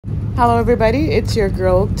Hello everybody, it's your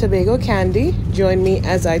girl Tobago Candy. Join me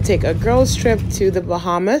as I take a girls trip to the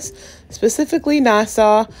Bahamas, specifically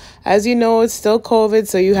Nassau. As you know, it's still COVID,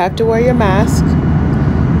 so you have to wear your mask.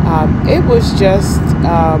 It was just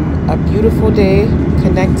a beautiful day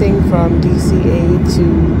connecting from DCA to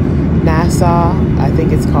Nassau. I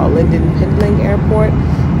think it's called Linden Pindling Airport.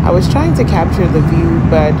 I was trying to capture the view,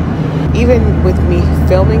 but even with me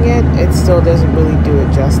filming it, it still doesn't really do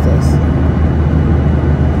it justice.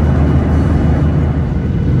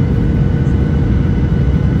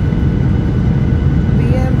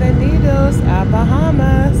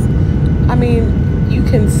 Bahamas. I mean, you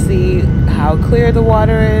can see how clear the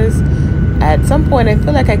water is. At some point I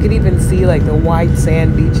feel like I could even see like the white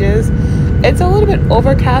sand beaches. It's a little bit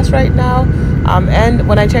overcast right now, and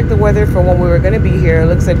when I checked the weather for when we were going to be here, it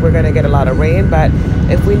looks like we're going to get a lot of rain. But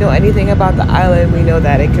if we know anything about the island, we know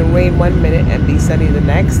that it can rain one minute and be sunny the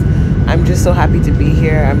next. I'm just so happy to be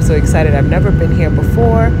here. I'm so excited. I've never been here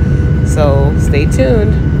before, so stay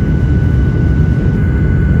tuned.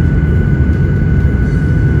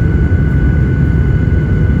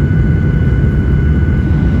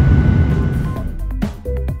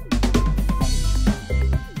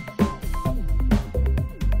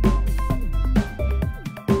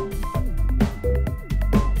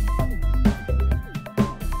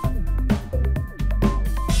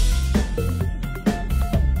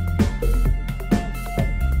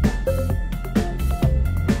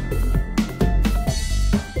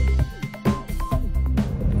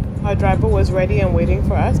 Our driver was ready and waiting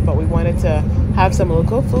for us, but we wanted to have some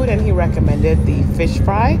local food and he recommended the fish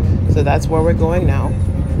fry, so that's where we're going now.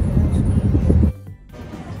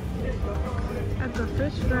 At the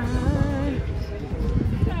fish fry.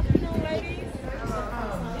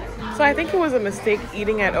 So I think it was a mistake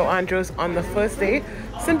eating at Oandros on the first day,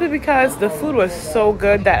 simply because the food was so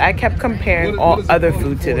good that I kept comparing all other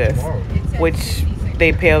food to this, which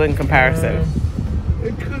they pale in comparison.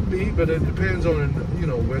 It could be, but it depends on, you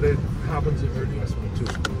know, where it happens in your investment too.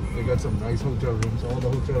 They got some nice hotel rooms. All the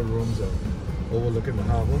hotel rooms are overlooking the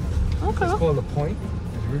harbor. Okay. It's called The Point.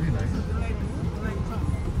 It's really nice.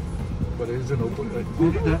 But it isn't open.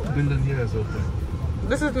 That building here is open.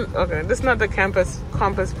 This isn't, okay, this is not the Compass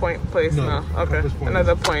Point place, no. Okay,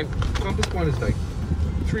 another point. Compass Point is like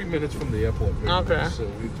 3 minutes from the airport. Right? Okay.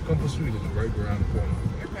 So Compass Street is right around the corner.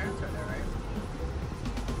 Your parents are there, right?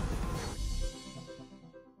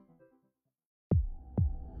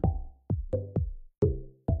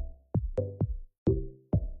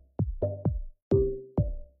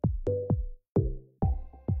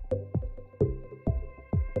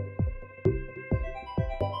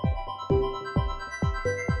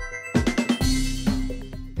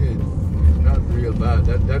 Bad.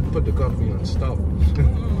 That put the company on stop.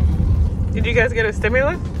 Did you guys get a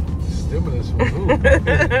stimulus? Stimulus from who?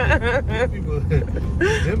 People,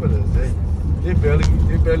 stimulus. They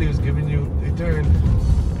barely was giving you. They turned.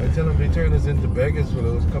 I tell them they turned us into beggars for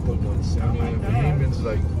those couple of months. I mean, Bahamians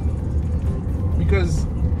like because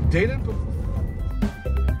they didn't.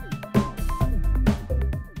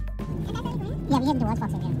 Yeah, we hit the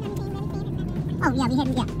Fox again. Oh yeah, we hit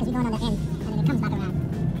because we're going on the end and then it comes back around.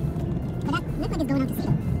 But that looks like it's going out to sea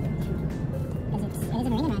though. Because it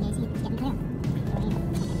isn't raining around here, see, it's getting clear.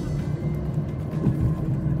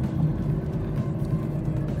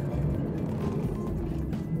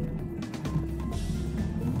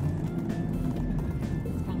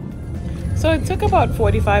 So it took about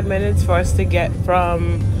 45 minutes for us to get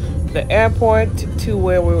from the airport to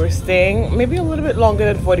where we were staying. Maybe a little bit longer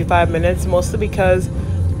than 45 minutes, mostly because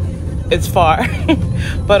it's far,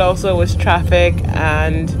 but also it was traffic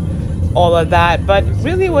and all of that. But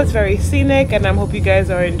really it was very scenic, and I hope you guys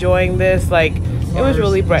are enjoying this. Like, it was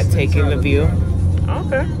really breathtaking, the view.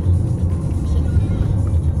 Okay.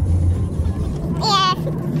 Yeah,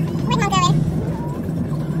 we're not going.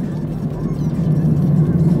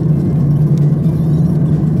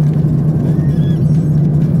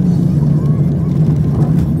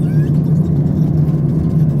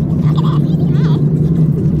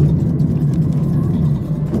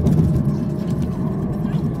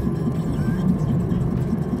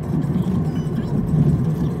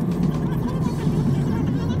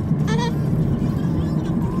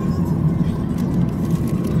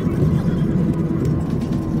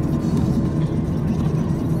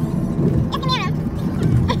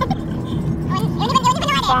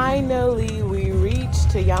 Finally, we reached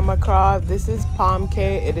to Yamakra. This is Palm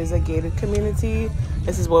Cay. It is a gated community.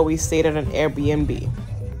 This is where we stayed at an Airbnb.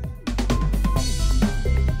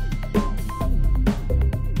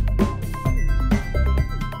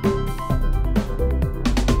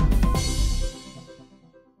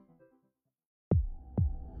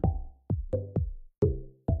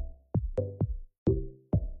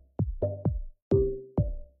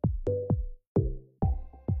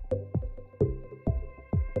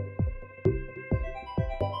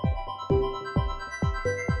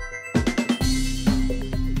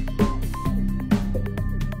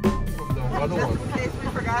 another one. Just in case we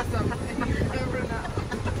forgot something. You remember now.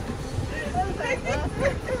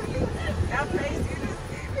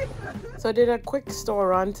 So I did a quick store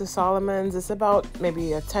run to Solomon's. It's about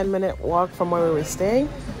maybe a 10-minute walk from where we were staying.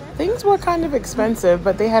 Things were kind of expensive,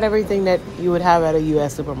 but they had everything that you would have at a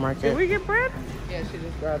U.S. supermarket. Did we get bread? Yeah, she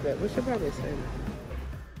just grabbed it. We should probably say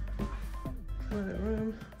toilet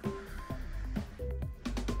room.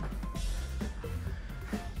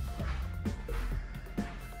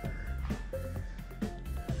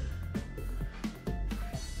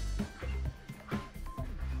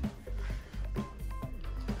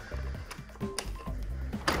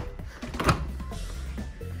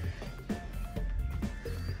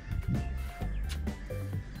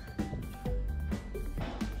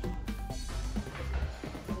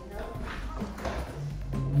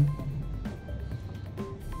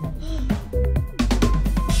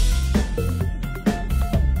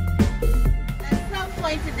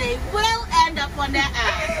 Today will end up on that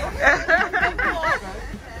ass.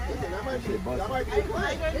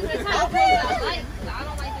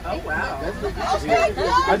 Oh wow.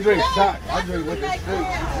 I drink shot. I drink with the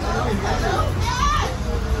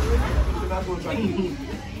straight.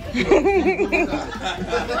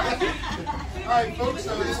 Alright folks,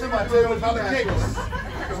 so this is my table of other cakes.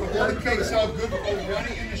 All the cakes are good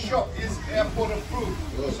already in the shop is airport approved.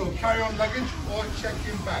 So carry on luggage or check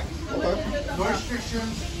in bag. No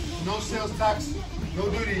restrictions, no sales tax, no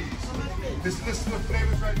duties. This list of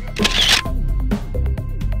flavors right here.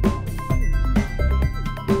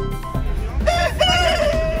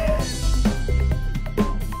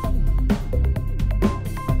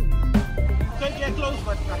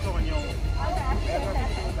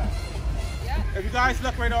 If you guys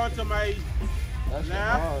look right on to my left,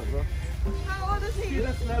 How old is he? see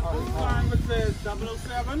this left sign which says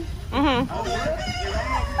 007? I don't know if you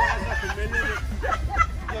guys are familiar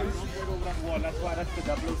with over that wall. That's why that's the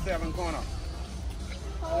 007 corner.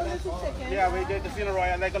 Yeah, we did Casino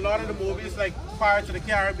Royale. Like a lot of the movies, like Pirates of the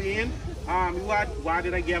Caribbean. You watch Why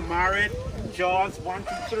Did I Get Married? Jaws 1,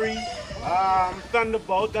 2, 3.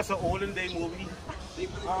 Thunderbolt. That's an olden day movie.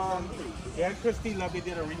 Yeah, Christy Lovey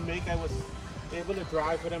did a remake. I was able to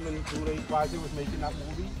drive with them in 2 days while they was making that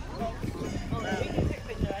movie.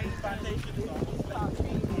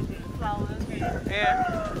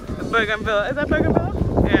 Yeah. Bougainville. Is that Bougainville?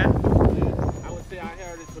 Yeah. I would say our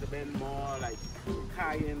heritage would have been more like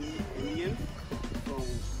Cayenne Indians. So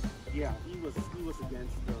yeah, he was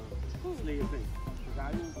against the slave thing. The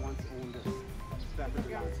guy who once owned this Stafford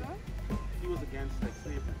Lancet, he was against like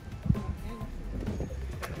slavery.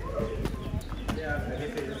 Yeah, they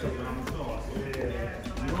say it's a Bahamas sauce.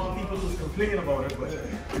 You know people just complain about it, but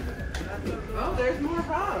Oh, there's more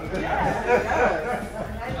problems.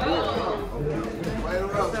 right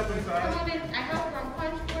around. Step inside.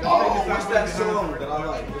 Oh, what's that song that I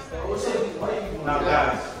like? Now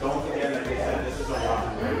guys, don't forget that they said this is a rock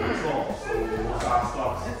song. So once our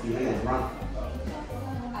stops, you won't run.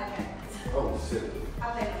 Oh shit.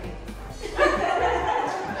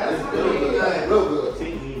 That's good. That's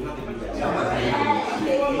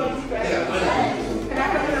real good.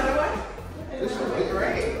 This is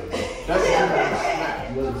great. That's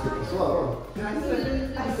slow.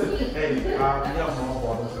 Hey, we have more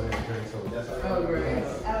bottles in there, so that's all right.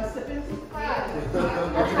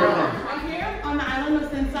 I'm here on the island of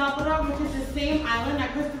San Salvador, which is the same island that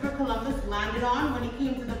Christopher Columbus landed on when he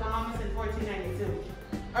came to the Bahamas in 1492.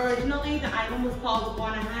 Originally, the island was called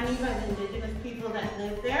Guanahani by the indigenous people that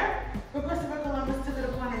lived there, but Christopher Columbus took it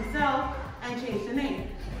upon himself and changed the name.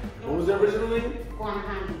 What was the original name?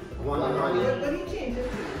 Guanahani. What did he change it to?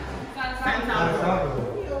 San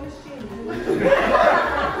Salvador. He always changes it.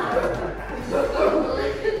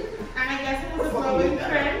 And I guess it was a growing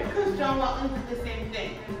trend because John Walton did the same thing.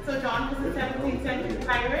 So John was a 17th century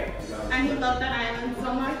pirate, and he loved that island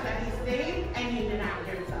so much that he stayed and named it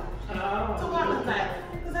after himself. So Walton's Island,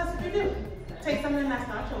 because that's what you do. Take something that's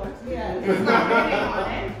not yours, Yeah. it's not your name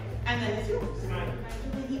on it, and then it's yours.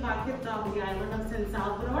 Eventually he got kicked off the island of San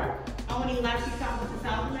Salvador, and when he left, he traveled to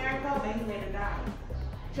South America, then he later died.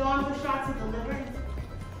 John was shot to deliver his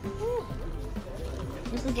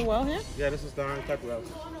This is the well here? Yeah, this is the uncut route.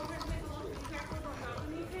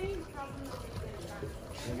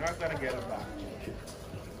 You're not gonna get it back.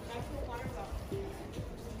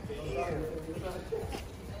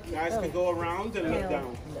 You guys can go around and look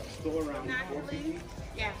down. Go around. Naturally,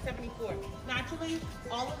 yeah, 74. Naturally,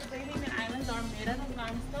 all of the Bahamian islands are made out of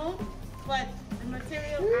limestone, but the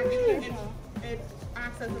material actually it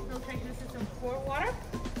acts as a filtration system for water.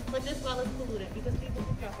 But this well is polluted because people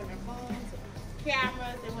put up on their phones,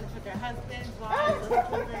 cameras, they want to put their husbands, wives, little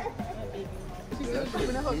children, babies. She Four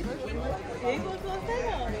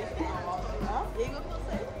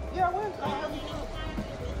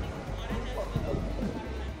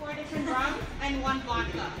different rums and one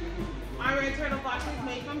vodka. Our red turtle vodka is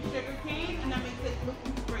made from sugar cane, and that makes it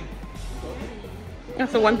gluten-free.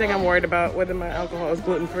 That's the one thing I'm worried about, whether my alcohol is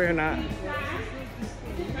gluten-free or not.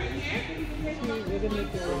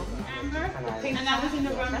 And that was in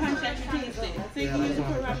the rum punch that you tasted. So you can use it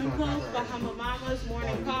for rum and coke, Bahamas,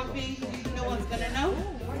 morning coffee. No one's gonna know.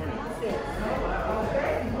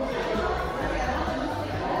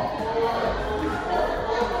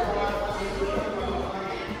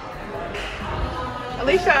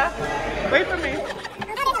 Alicia, wait for me.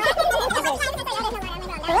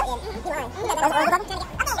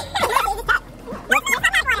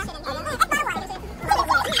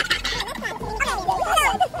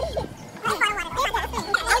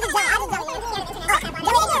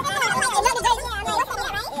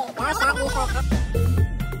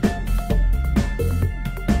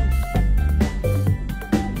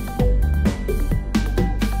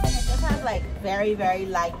 Very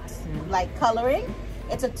light coloring.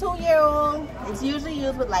 It's a 2-year-old. It's usually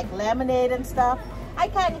used with like lemonade and stuff. I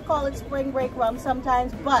kind of call it spring break rum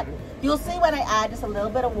sometimes, but you'll see when I add just a little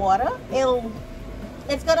bit of water,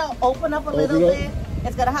 it's gonna open up a little bit.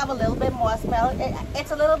 It's gonna have a little bit more smell.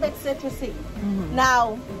 It's a little bit citrusy.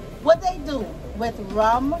 Now, what they do with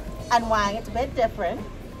rum and wine, it's a bit different.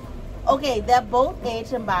 Okay, they're both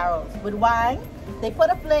aged in barrels. With wine, they put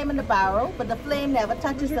a flame in the barrel, but the flame never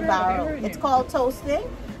touches the barrel. It's called toasting,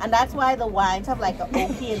 and that's why the wines have like an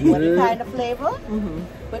oaky and woody kind of flavor.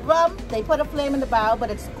 With rum, they put a flame in the barrel, but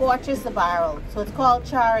it scorches the barrel. So it's called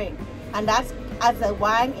charring. And that's, as the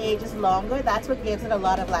wine ages longer, that's what gives it a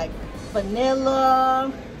lot of like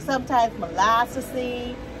vanilla, sometimes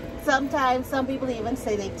molassesy. Sometimes some people even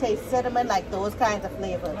say they taste cinnamon, like those kinds of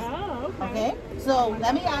flavors. Oh, okay. So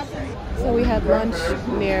let me ask you. So we had lunch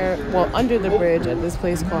under the bridge at this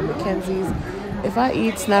place called Mackenzie's. If I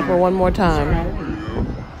eat snapper one more time.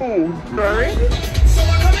 Oh, sorry.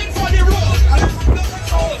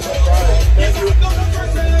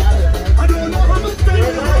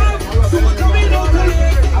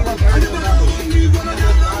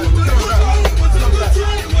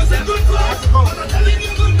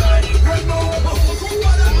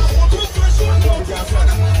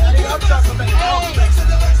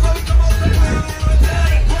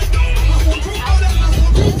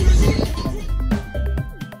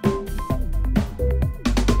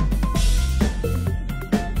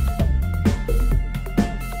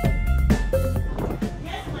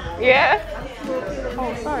 Yeah?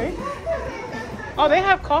 Oh, sorry. Oh, they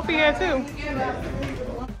have coffee here too.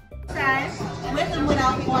 With and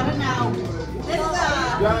without water now. This is a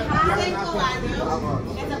single one.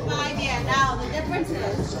 It's a 5-year. Now, the difference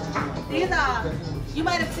is, these are, you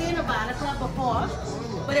might have seen a Havana Club before,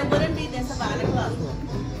 but it wouldn't be this Havana Club.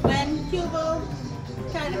 When Cuba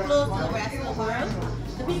kind of closed to the rest of the world,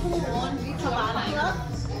 the people who own Havana Club,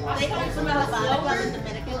 they opened a Havana Club in the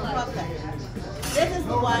Dominican Republic. This is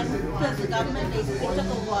the one, because the government basically took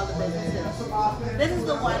over all the businesses. This is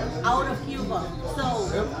the one out of Cuba. So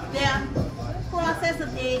their process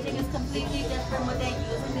of aging is completely different what they're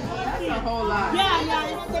using in India. A whole lot.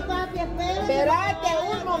 Espérate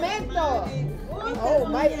un momento. Oh,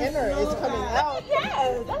 my inner is coming out.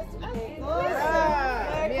 Yes, that's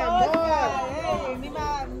mi amor.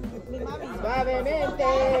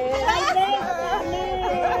 Suavemente.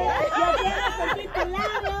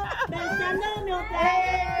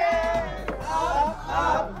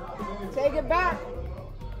 Take it back.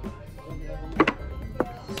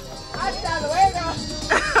 Hasta luego.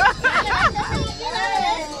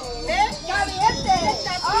 Caliente.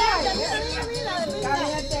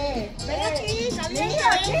 Caliente. Ven aquí,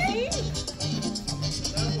 caliente.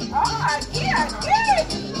 Oh, aquí.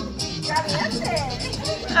 Caliente.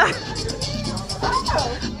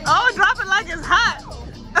 Oh, drop it like it's hot.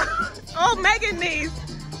 Oh, Megan needs.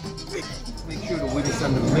 Make sure the wheat is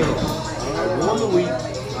in the middle. Warm the wheat.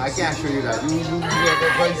 I can't show you that. You're gonna go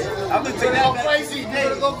crazy. I'm gonna take that crazy. You're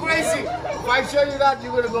gonna go crazy. If I show you that,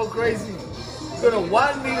 you're gonna go crazy. You're gonna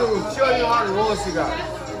want me to show you how to roll a cigar.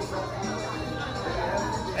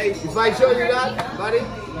 Hey, if I show you that, buddy,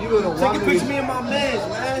 you're gonna want me. Take a picture of me and my man,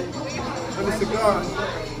 for the cigar.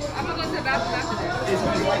 I'm gonna go to the bathroom after this. It's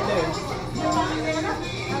right there.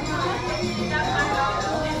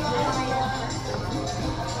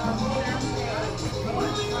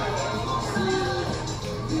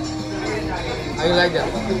 How you like that?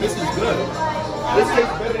 This is good. This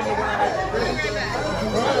tastes better than the one I had.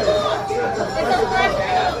 It's a fresh.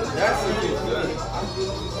 That's good.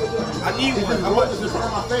 I need one. How much is it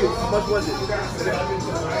from my face? How much was it?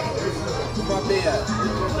 My bed.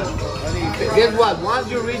 Guess what? Once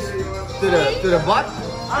you reach to the butt,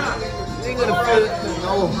 you ain't gonna feel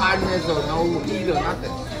no hardness or no heat or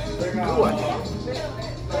nothing. Do what?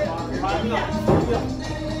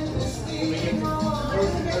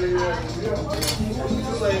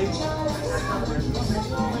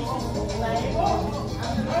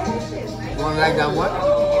 You wanna like that what?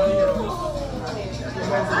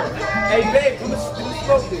 Hey babe, let me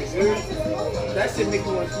smoke this. That shit make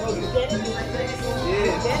me want to smoke it.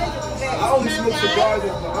 Yeah. I only smoke cigars in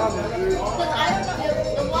Bahamas, dude.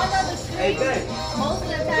 Hey babe. Most of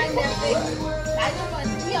the time they're big. I don't want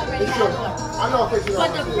we already have one. I know.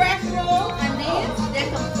 But the fresh roll and these,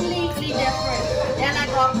 they're completely different. They're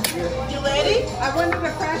like you ready? I want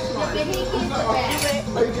the fresh one. The Bahiki's the best.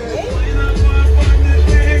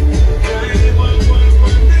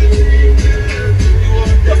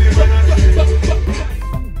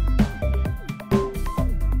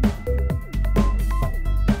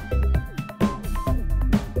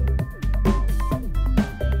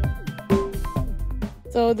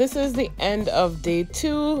 So this is the end of day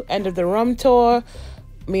 2, end of the rum tour.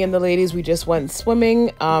 Me and the ladies, we just went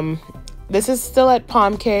swimming. This is still at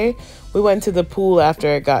Palm Cay. We went to the pool after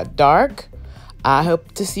it got dark. I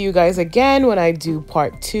hope to see you guys again when I do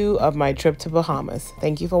part 2 of my trip to Bahamas.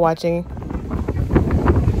 Thank you for watching.